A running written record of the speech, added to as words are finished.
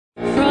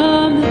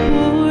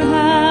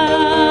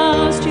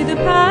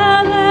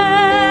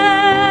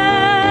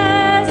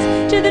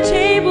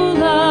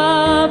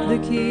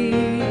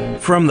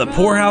From the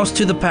poorhouse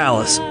to the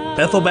palace,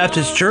 Bethel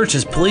Baptist Church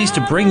is pleased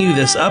to bring you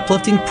this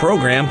uplifting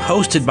program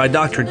hosted by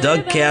Dr.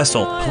 Doug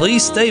Castle.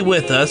 Please stay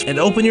with us and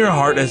open your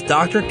heart as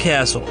Dr.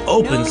 Castle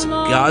opens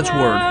God's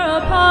Word.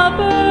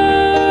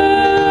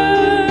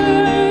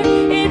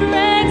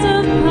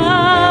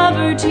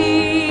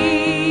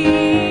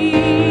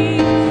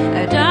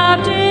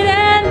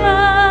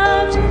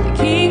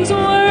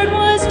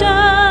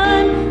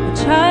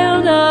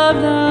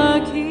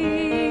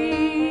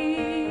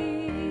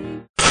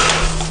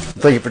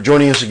 Thank you for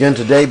joining us again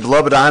today.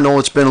 Beloved, I know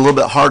it's been a little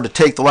bit hard to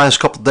take the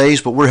last couple of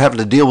days, but we're having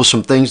to deal with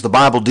some things the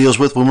Bible deals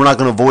with when we're not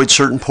going to avoid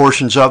certain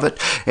portions of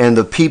it. And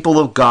the people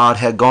of God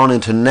had gone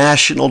into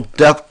national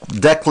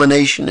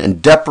declination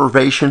and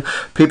deprivation.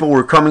 People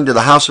were coming to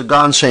the house of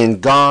God and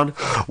saying, God,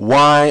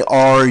 why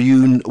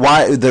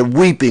they're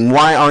weeping,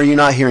 why are you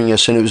not hearing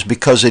us? And it was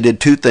because they did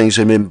two things.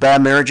 They'd been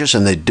bad marriages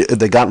and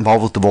they got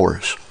involved with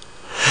divorce.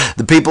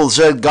 The people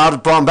said God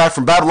has brought them back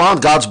from Babylon.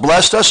 God's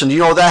blessed us, and you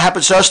know that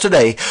happens to us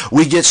today.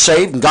 We get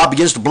saved, and God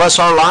begins to bless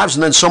our lives,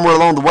 and then somewhere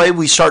along the way,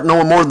 we start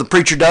knowing more than the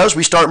preacher does.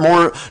 We start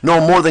knowing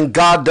more than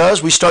God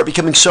does. We start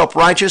becoming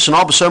self-righteous, and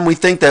all of a sudden we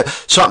think that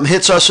something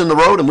hits us in the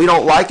road, and we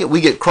don't like it.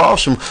 We get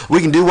cross, and we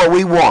can do what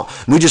we want.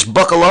 We just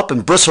buckle up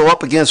and bristle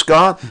up against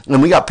God,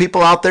 and we got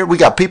people out there. We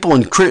got people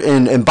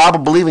in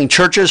Bible-believing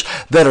churches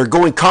that are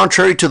going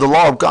contrary to the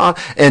law of God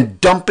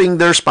and dumping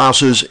their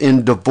spouses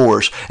in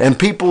divorce. And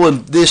people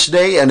in this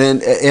day and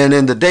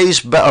in the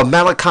days of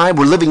Malachi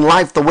were living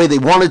life the way they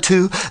wanted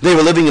to. They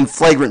were living in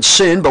flagrant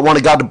sin, but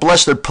wanted God to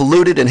bless their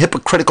polluted and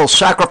hypocritical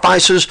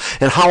sacrifices.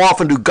 And how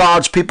often do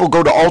God's people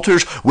go to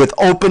altars with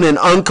open and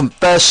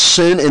unconfessed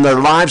sin in their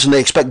lives, and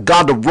they expect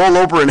God to roll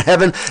over in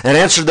heaven and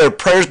answer their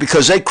prayers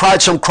because they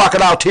cried some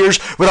crocodile tears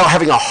without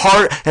having a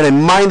heart and a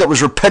mind that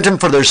was repentant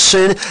for their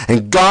sin?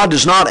 And God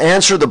does not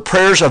answer the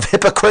prayers of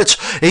hypocrites.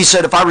 He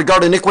said, if I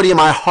regard iniquity in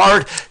my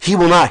heart, he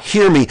will not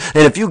hear me.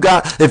 And if you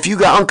got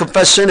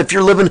unconfessed sin, if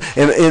you're living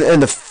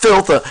in the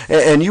filth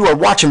and you are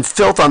watching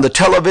filth on the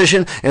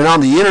television and on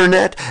the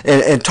internet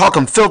and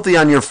talking filthy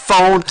on your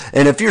phone,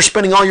 and if you're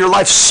spending all your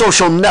life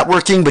social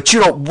networking but you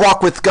don't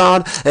walk with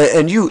God,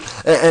 and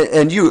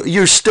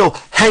you're still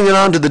hanging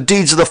on to the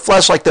deeds of the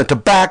flesh like the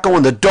tobacco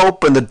and the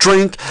dope and the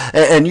drink,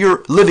 and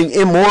you're living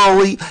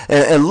immorally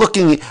and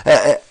looking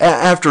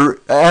after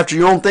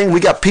your own thing. We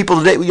got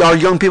people today, our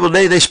young people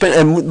today,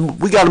 and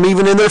we got them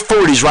even in their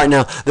 40s right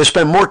now. They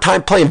spend more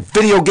time playing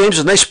video games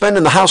than they spend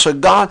in the house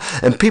of God.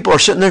 And people are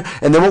sitting there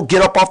and they won't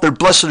get up off their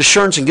blessed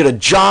assurance and get a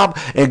job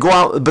and go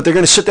out, but they're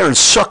going to sit there and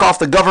suck off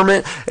the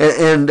government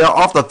and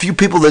off the few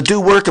people that do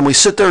work. And we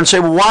sit there and say,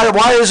 well,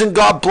 why isn't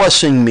God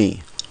blessing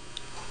me?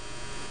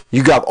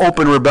 You got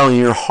open rebellion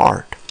in your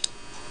heart.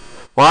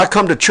 Well, I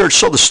come to church,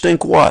 so the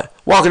stink what?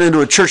 Walking into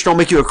a church don't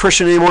make you a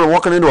Christian anymore, and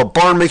walking into a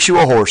barn makes you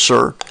a horse,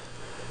 sir.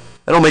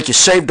 That don't make you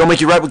saved, don't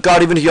make you right with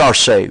God, even if you are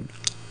saved.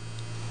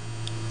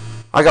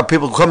 I got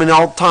people coming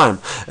all the time,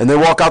 and they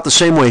walk out the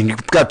same way, and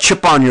you've got a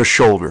chip on your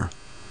shoulder.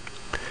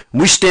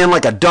 We stand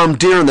like a dumb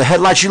deer in the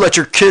headlights. You let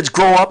your kids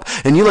grow up,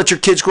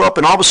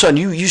 and all of a sudden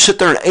you sit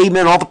there and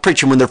amen all the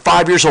preaching when they're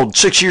 5 years old,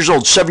 6 years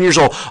old, 7 years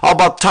old. All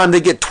about the time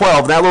they get 12,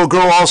 and that little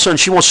girl all of a sudden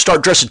she wants to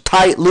start dressing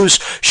tight, loose,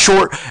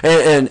 short,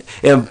 and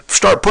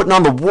start putting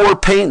on the war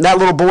paint. And that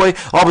little boy,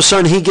 all of a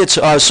sudden he gets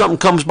something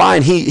comes by,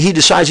 and he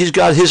decides he's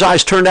got his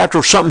eyes turned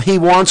after something he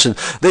wants, and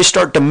they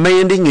start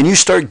demanding, and you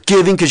start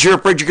giving because you're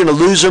afraid you're going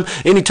to lose them.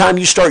 Anytime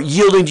you start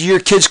yielding to your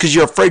kids because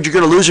you're afraid you're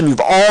going to lose them, you've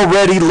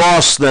already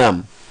lost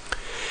them.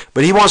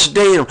 But he wants to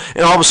date him,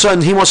 and all of a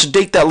sudden he wants to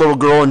date that little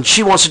girl, and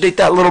she wants to date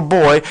that little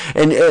boy,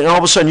 and all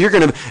of a sudden you're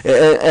going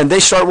to, and they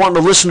start wanting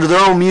to listen to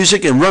their own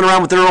music and run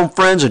around with their own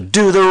friends and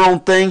do their own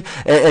thing,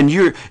 and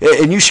you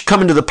come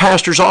into the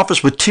pastor's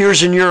office with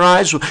tears in your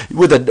eyes,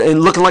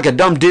 and looking like a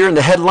dumb deer in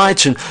the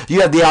headlights, and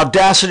you have the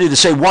audacity to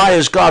say, why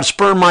has God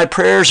spurned my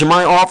prayers and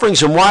my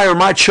offerings, and why are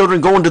my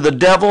children going to the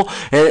devil?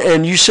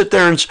 And you sit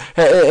there and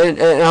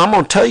I'm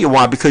going to tell you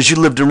why, because you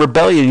lived in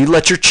rebellion. You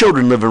let your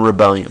children live in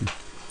rebellion.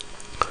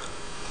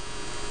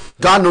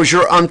 God knows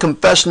your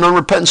unconfessed and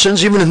unrepentant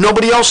sins. Even if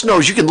nobody else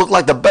knows, you can look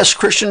like the best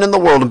Christian in the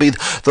world and be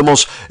the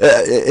most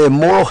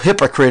immoral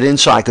hypocrite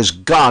inside, because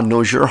God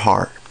knows your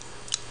heart.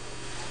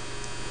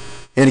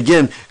 And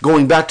again,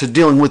 going back to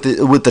dealing with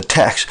the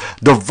text,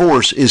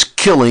 divorce is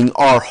killing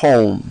our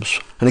homes.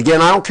 And again,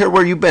 I don't care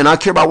where you've been. I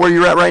care about where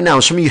you're at right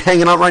now. Some of you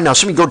hanging out right now.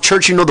 Some of you go to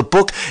church, you know the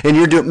book, and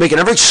you're making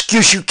every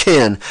excuse you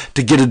can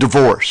to get a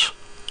divorce.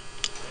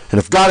 And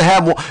if God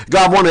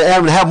wanted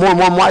Adam to have more than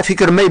one wife, he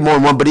could have made more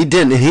than one, but he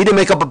didn't. And he didn't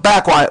make up a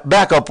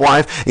backup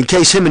wife in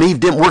case him and Eve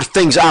didn't work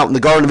things out in the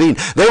Garden of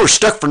Eden. They were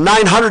stuck for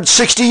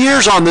 960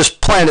 years on this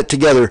planet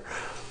together.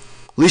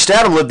 At least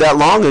Adam lived that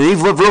long, and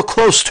Eve lived real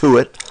close to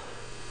it.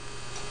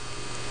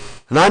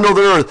 And I know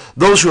there are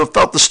those who have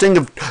felt the sting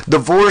of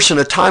divorce in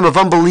a time of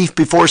unbelief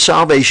before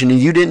salvation, and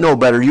you didn't know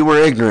better. You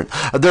were ignorant.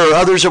 There are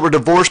others that were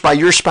divorced by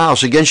your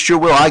spouse against your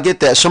will. I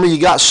get that. Some of you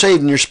got saved,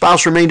 and your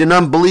spouse remained an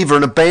unbeliever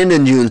and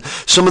abandoned you. And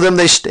some of them,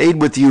 they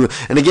stayed with you.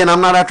 And again, I'm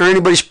not after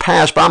anybody's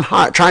past, but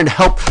I'm trying to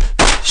help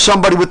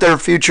somebody with their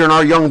future and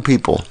our young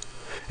people.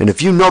 And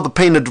if you know the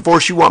pain of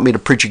divorce, you want me to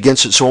preach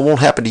against it so it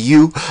won't happen to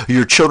you,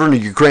 your children, or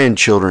your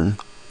grandchildren.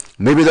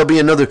 Maybe there'll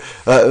be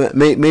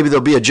maybe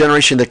there'll be a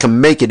generation that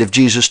can make it if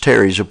Jesus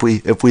tarries, if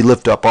we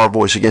lift up our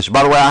voice against it.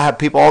 By the way, I have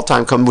people all the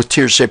time come with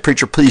tears and say,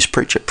 "Preacher, please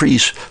preach it,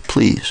 please,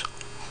 please."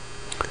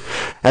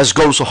 As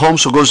goes the home,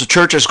 so goes the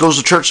church. As goes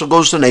the church, so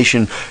goes the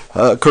nation.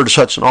 Curtis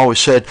Hudson always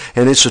said,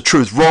 and it's the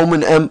truth.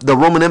 The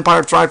Roman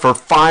Empire thrived for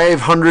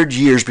 500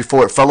 years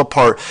before it fell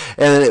apart.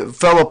 And it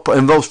fell up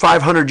in those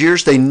 500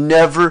 years, they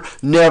never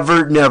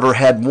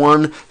had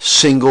one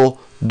single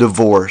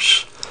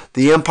divorce.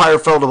 The empire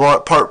fell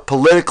apart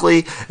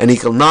politically and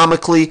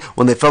economically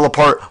when they fell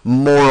apart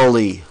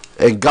morally.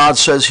 And God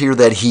says here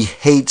that he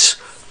hates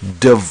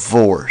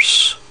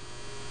divorce.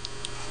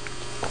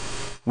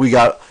 We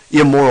got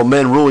immoral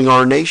men ruling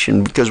our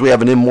nation because we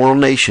have an immoral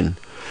nation.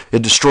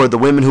 It destroyed the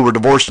women who were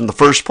divorced in the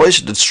first place.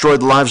 It destroyed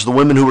the lives of the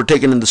women who were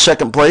taken in the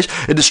second place.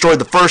 It destroyed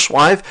the first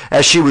wife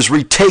as she was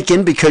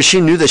retaken because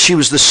she knew that she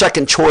was the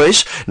second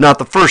choice, not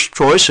the first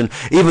choice. And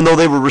even though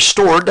they were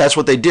restored, that's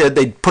what they did.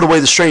 They put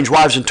away the strange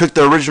wives and took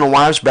their original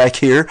wives back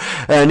here.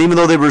 And even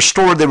though they were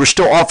restored, they were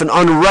still often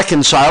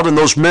unreconciled, and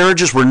those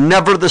marriages were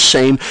never the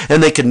same,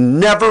 and they could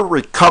never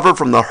recover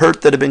from the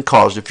hurt that had been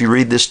caused if you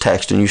read this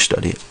text and you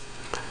study it.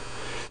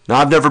 Now,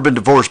 I've never been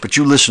divorced, but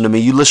you listen to me.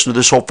 You listen to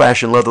this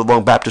old-fashioned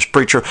leather-lung Baptist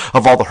preacher.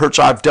 Of all the hurts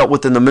I've dealt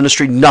with in the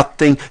ministry,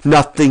 nothing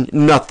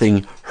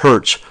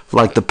hurts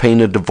like the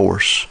pain of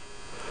divorce.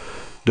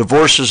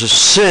 Divorce is a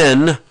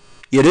sin.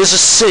 It is a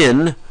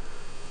sin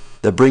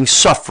that brings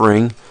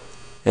suffering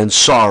and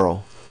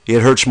sorrow. It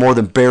hurts more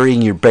than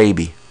burying your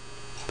baby.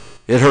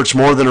 It hurts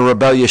more than a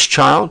rebellious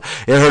child.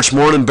 It hurts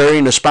more than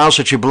burying a spouse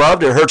that you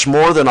loved. It hurts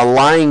more than a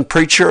lying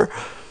preacher.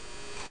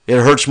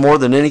 It hurts more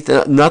than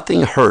anything.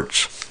 Nothing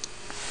hurts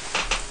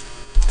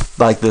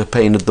like the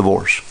pain of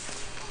divorce.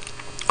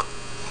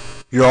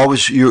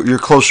 You're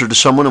closer to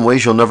someone in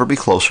ways you'll never be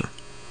closer.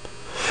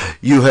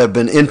 You have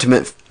been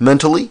intimate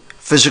mentally,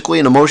 physically,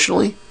 and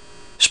emotionally,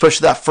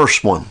 especially that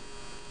first one.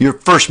 Your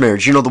first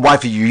marriage, the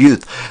wife of your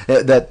youth,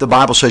 that the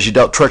Bible says you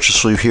dealt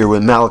treacherously here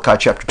in Malachi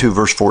chapter 2,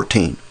 verse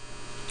 14.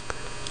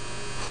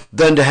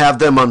 Then to have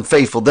them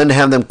unfaithful, then to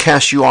have them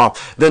cast you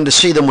off, then to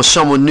see them with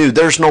someone new.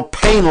 There's no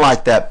pain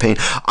like that pain.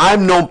 I've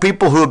known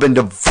people who have been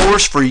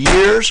divorced for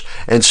years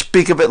and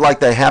speak of it like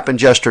they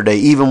happened yesterday,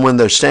 even when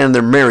they're standing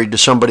there married to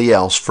somebody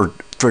else for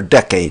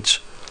decades.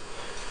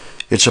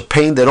 It's a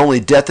pain that only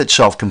death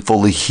itself can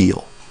fully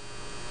heal.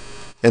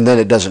 And then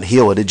it doesn't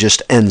heal it, it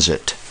just ends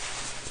it.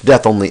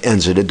 Death only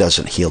ends it, it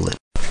doesn't heal it.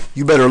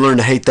 You better learn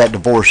to hate that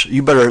divorce.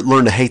 You better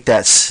learn to hate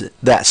that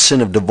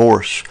sin of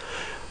divorce.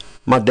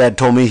 My dad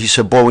told me, he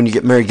said, boy, when you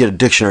get married, get a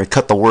dictionary,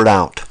 cut the word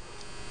out.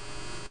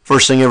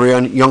 First thing every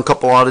young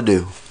couple ought to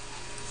do.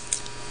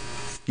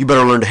 You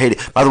better learn to hate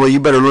it. By the way, you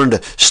better learn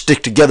to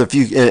stick together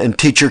and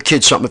teach your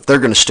kids something if they're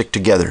going to stick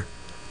together.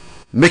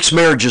 Mixed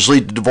marriages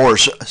lead to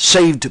divorce.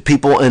 Saved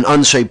people and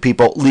unsaved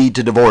people lead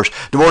to divorce.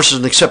 Divorce is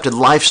an accepted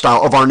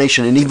lifestyle of our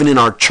nation, and even in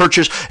our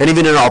churches and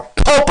even in our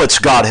pulpits,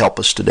 God help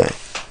us today.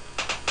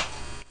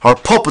 Our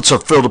pulpits are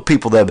filled with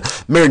people that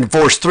have married and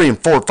divorced 3 and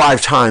 4 or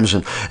 5 times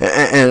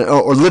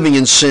or living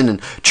in sin,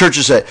 and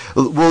churches that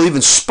will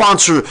even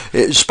sponsor,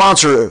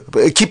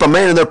 keep a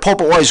man in their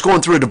pulpit while he's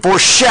going through a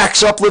divorce,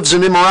 shacks up, lives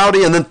in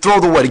immorality, and then throw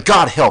the wedding.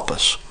 God help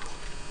us.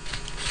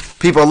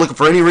 People are looking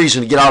for any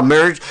reason to get out of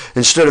marriage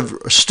instead of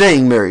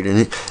staying married.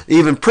 And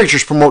even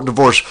preachers promote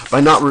divorce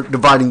by not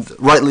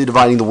rightly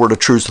dividing the word of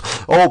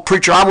truth. Oh,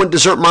 preacher, I wouldn't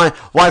desert my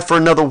wife for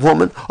another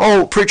woman.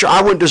 Oh, preacher,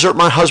 I wouldn't desert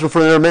my husband for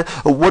another man.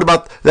 Oh, what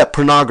about that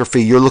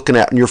pornography you're looking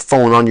at on your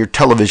phone, on your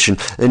television,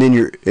 and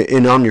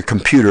on your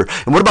computer?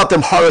 And what about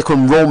them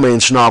Harlequin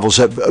romance novels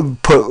that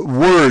put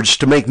words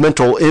to make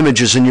mental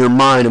images in your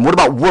mind? And what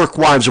about work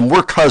wives and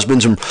work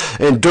husbands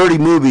and dirty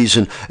movies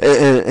and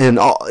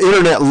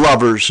internet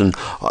lovers and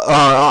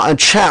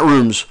chat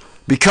rooms,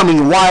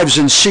 becoming wives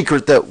in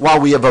secret that while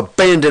we have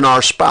abandoned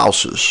our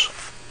spouses.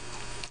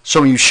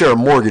 Some of you share a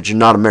mortgage and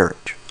not a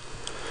marriage.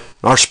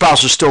 Our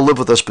spouses still live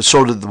with us, but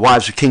so did the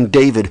wives of King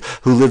David,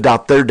 who lived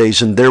out their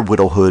days in their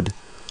widowhood.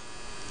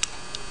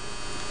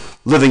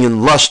 Living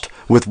in lust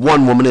with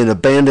one woman and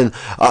abandon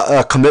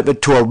a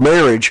commitment to a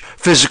marriage,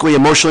 physically,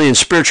 emotionally, and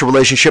spiritual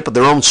relationship with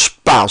their own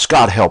spouse.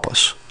 God help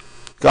us.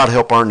 God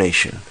help our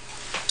nation.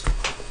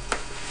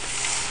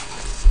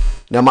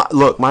 Now,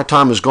 my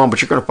time is gone,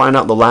 but you're going to find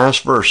out in the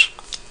last verse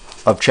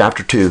of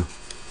chapter 2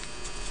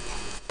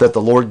 that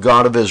the Lord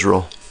God of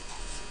Israel,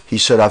 he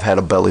said, I've had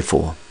a belly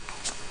full.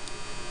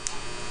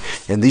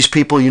 And these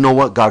people, you know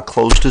what? God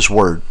closed his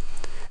word,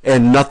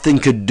 and nothing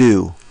could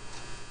do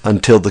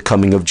until the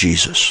coming of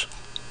Jesus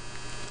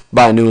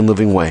by a new and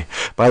living way.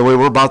 By the way,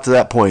 we're about to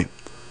that point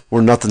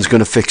where nothing's going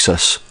to fix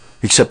us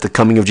except the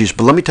coming of Jesus.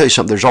 But let me tell you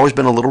something. There's always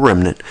been a little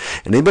remnant,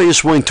 and anybody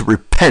that's willing to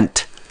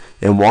repent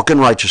and walk in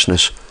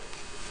righteousness,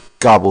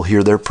 God will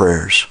hear their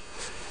prayers,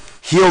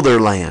 heal their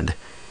land,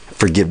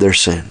 forgive their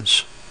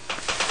sins.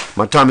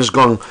 My time is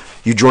gone.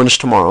 You join us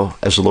tomorrow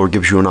as the Lord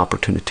gives you an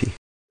opportunity.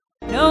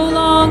 No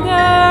longer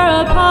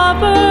a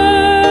pauper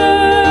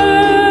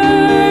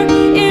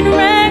in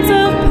rags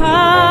of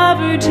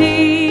poverty.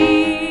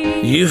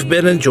 You've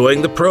been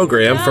enjoying the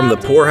program From the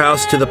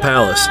Poorhouse to the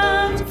Palace.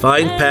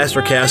 Find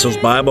Pastor Castle's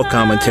Bible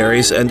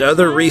commentaries and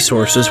other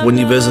resources when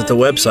you visit the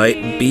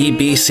website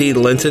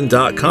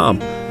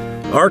bbclinton.com.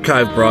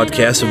 Archive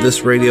broadcasts of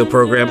this radio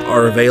program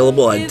are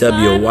available at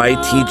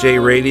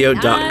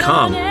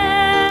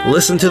WYTJradio.com.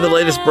 Listen to the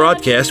latest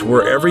broadcast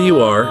wherever you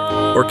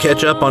are, or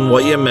catch up on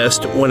what you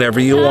missed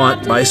whenever you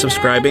want by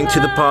subscribing to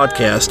the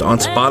podcast on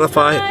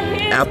Spotify,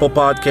 Apple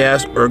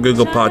Podcast, or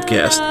Google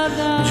Podcast.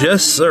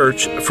 Just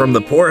search From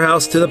the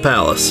Poorhouse to the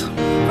Palace.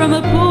 From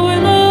a poor